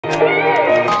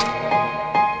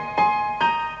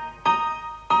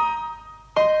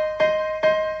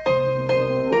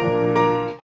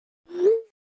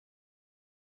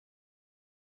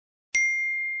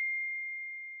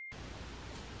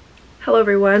Hello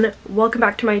everyone, welcome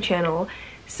back to my channel.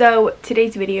 So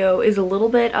today's video is a little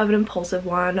bit of an impulsive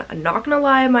one. I'm not gonna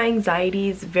lie, my anxiety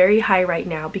is very high right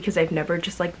now because I've never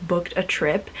just like booked a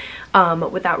trip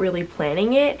without really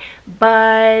planning it.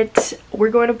 But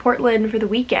we're going to Portland for the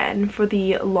weekend, for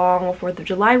the long 4th of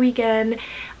July weekend.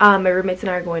 My roommates and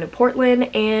I are going to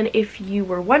Portland, and if you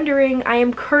were wondering, I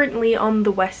am currently on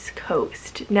the West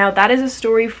Coast. Now that is a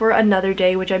story for another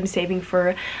day, which I'm saving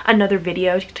for another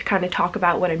video to kind of talk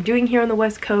about what I'm doing here on the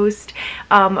West Coast,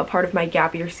 a part of my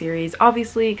gap year series,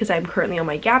 obviously, because I'm currently on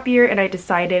my gap year and I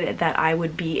decided that I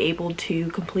would be able to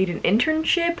complete an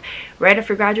internship right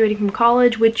after graduating from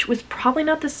college, which was probably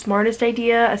not the smartest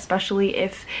idea, especially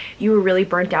if you were really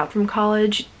burnt out from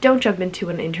college. Don't jump into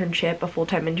an internship, a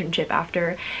full-time internship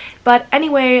after. But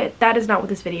anyway, that is not what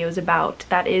this video is about.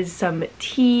 That is some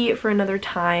tea for another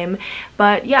time.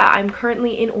 But yeah, I'm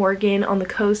currently in Oregon, on the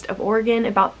coast of Oregon,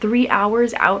 about 3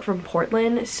 hours out from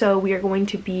Portland. So we are going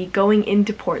to be going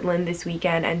into Portland this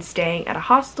weekend and staying at a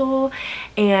hostel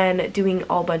and doing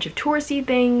a bunch of touristy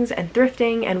things and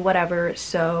thrifting and whatever.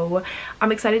 So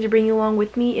I'm excited to bring you along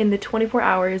with me in the 24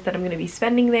 hours that I'm going to be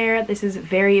spending there. This is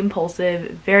very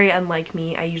impulsive, very unlike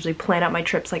me. I usually plan out my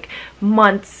trips like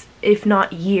months, if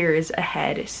not years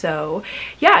ahead. So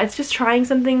yeah, it's just trying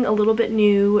something a little bit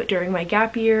new during my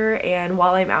gap year and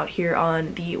while I'm out here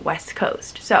on the West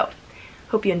Coast. So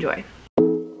hope you enjoy.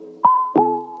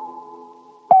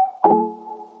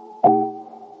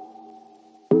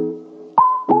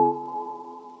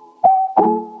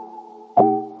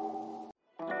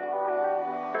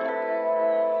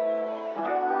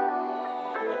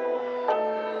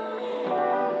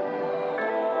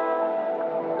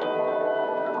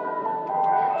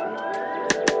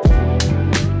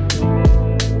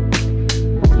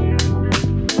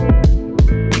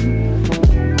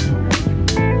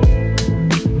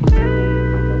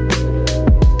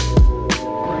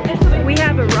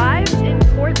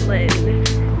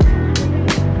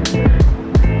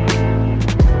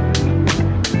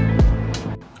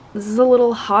 This is a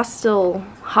little hostel, is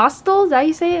that how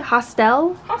you say it?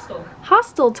 Hostel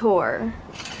tour.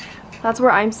 That's where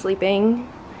I'm sleeping.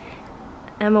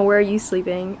 Emma, where are you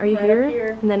sleeping? Are you right here? Up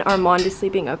here? And then Armand is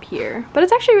sleeping up here. But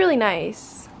it's actually really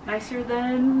nice. Nicer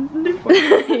than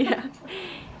Yeah.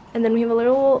 And then we have a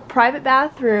little private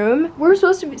bathroom. We're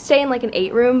supposed to stay in like an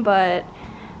 8-room, but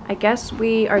I guess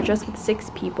we are just with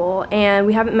 6 people and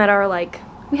we haven't met our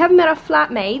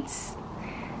flatmates.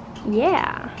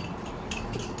 Yeah.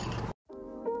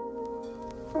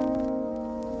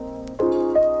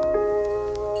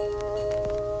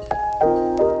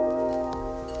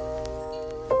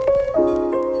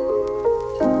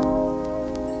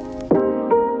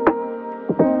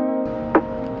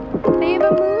 They have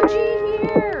emoji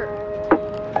here.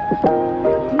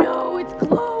 No, it's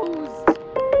closed.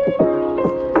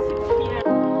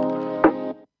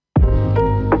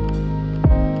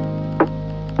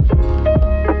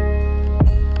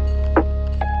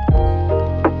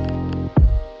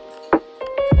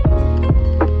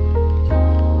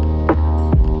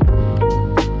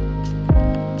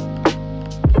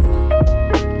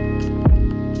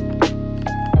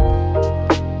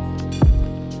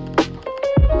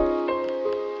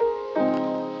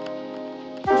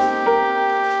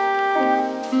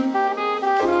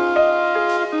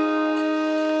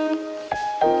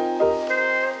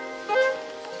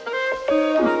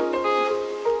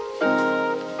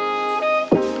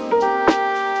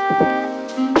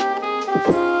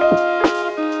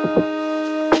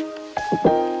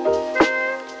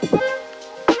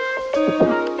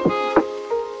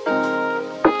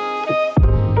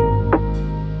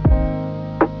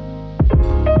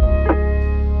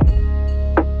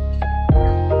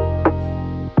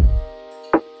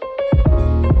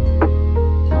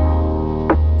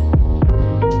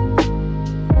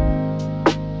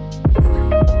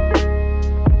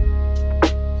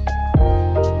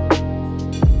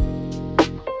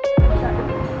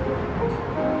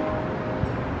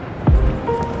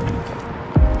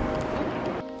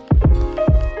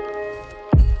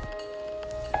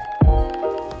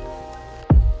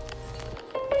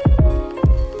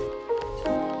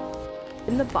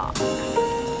 In the box. Wait,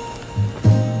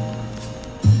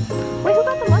 who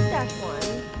got the mustache one?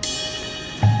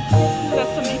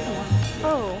 That's the maple one.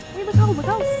 Oh, wait, look how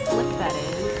slick that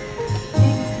is. You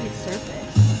can see its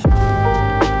surface.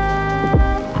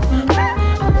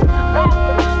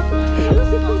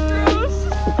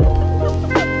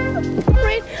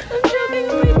 Right, I'm choking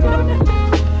on my donut.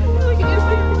 Look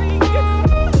at everything.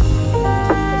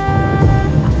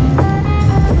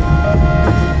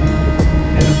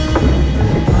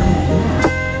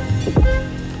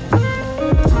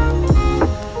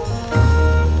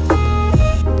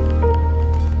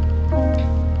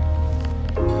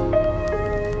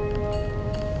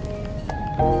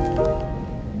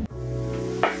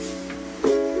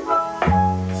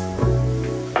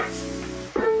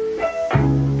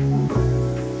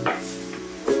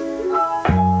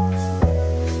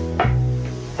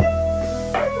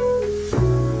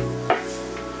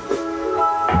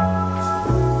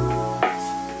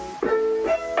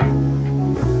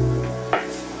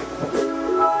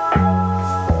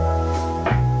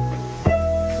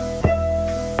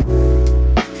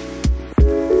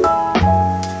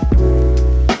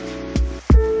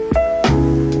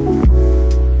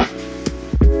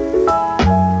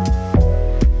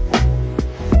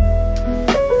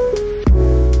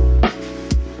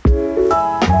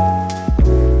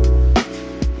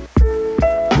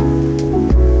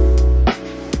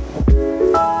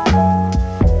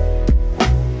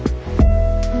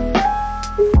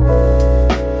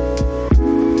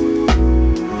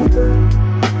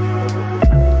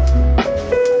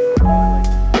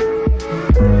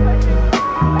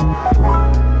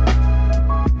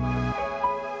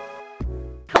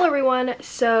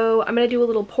 I'm gonna do a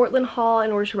little Portland haul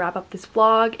in order to wrap up this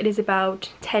vlog. It is about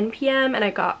 10 p.m. and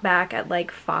I got back at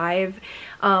like 5,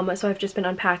 so I've just been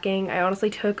unpacking. I honestly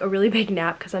took a really big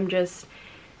nap because I'm just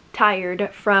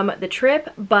tired from the trip,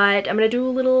 but I'm gonna do a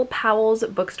little Powell's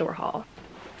bookstore haul.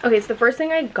 Okay, so the first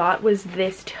thing I got was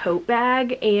this tote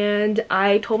bag, and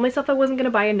I told myself I wasn't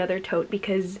gonna buy another tote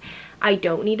because I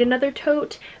don't need another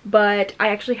tote, but I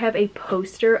actually have a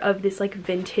poster of this like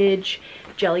vintage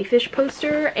jellyfish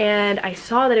poster, and I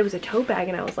saw that it was a tote bag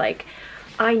and I was like,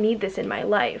 I need this in my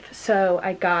life. So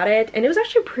I got it, and it was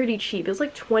actually pretty cheap. It was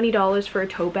like $20 for a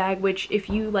tote bag, which if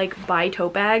you like buy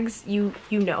tote bags, you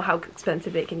know how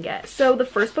expensive it can get. So the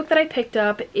first book that I picked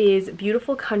up is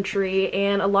Beautiful Country,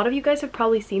 and a lot of you guys have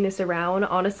probably seen this around.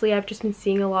 Honestly, I've just been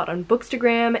seeing a lot on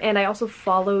Bookstagram, and I also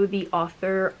follow the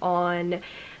author on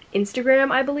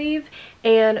Instagram, I believe,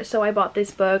 and so I bought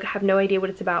this book. I have no idea what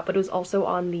it's about, but it was also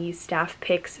on the staff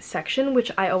picks section, which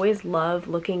I always love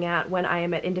looking at when I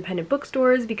am at independent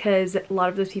bookstores because a lot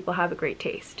of those people have a great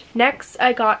taste. Next,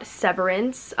 I got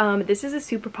Severance. This is a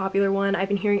super popular one. I've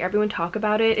been hearing everyone talk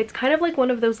about it. It's kind of like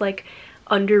one of those like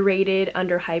underrated,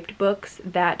 underhyped books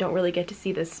that don't really get to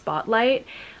see the spotlight.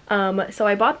 So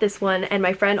I bought this one, and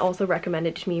my friend also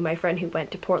recommended it to me, my friend who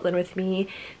went to Portland with me,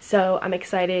 so I'm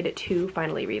excited to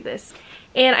finally read this.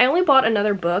 And I only bought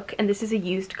another book, and this is a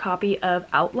used copy of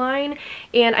Outline,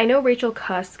 and I know Rachel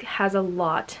Cusk has a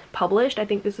lot published. I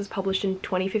think this was published in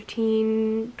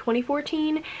 2015,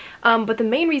 2014, but the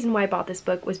main reason why I bought this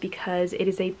book was because it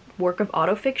is a work of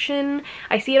autofiction.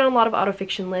 I see it on a lot of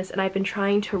autofiction lists, and I've been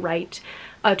trying to read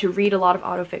a lot of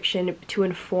autofiction to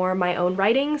inform my own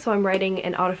writing. So I'm writing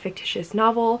an autofictitious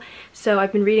novel, so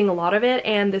I've been reading a lot of it,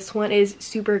 and this one is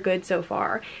super good so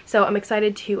far. So I'm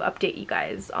excited to update you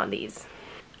guys on these.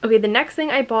 Okay, the next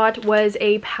thing I bought was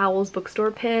a Powell's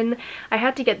bookstore pin. I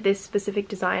had to get this specific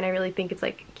design. I really think it's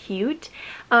like cute.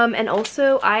 And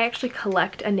also I actually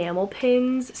collect enamel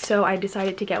pins, so I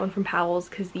decided to get one from Powell's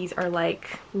because these are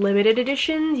like limited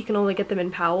editions. You can only get them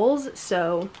in Powell's,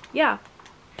 so yeah.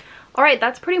 Alright,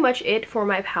 that's pretty much it for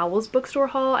my Powell's bookstore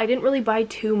haul. I didn't really buy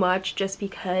too much just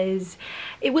because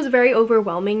it was very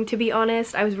overwhelming, to be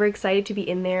honest. I was very excited to be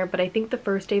in there, but I think the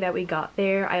first day that we got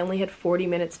there, I only had 40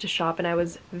 minutes to shop and I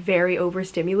was very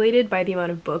overstimulated by the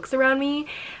amount of books around me.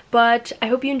 But I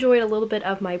hope you enjoyed a little bit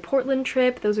of my Portland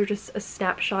trip. Those are just a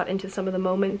snapshot into some of the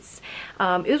moments.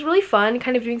 It was really fun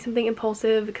kind of doing something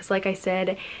impulsive because, like I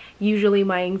said, usually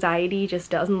my anxiety just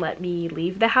doesn't let me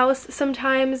leave the house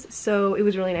sometimes, so it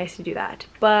was really nice to do that.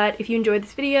 But if you enjoyed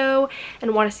this video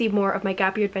and want to see more of my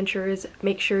gap year adventures,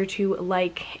 make sure to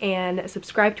like and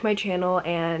subscribe to my channel,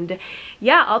 and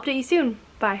yeah, I'll update you soon.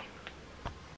 Bye.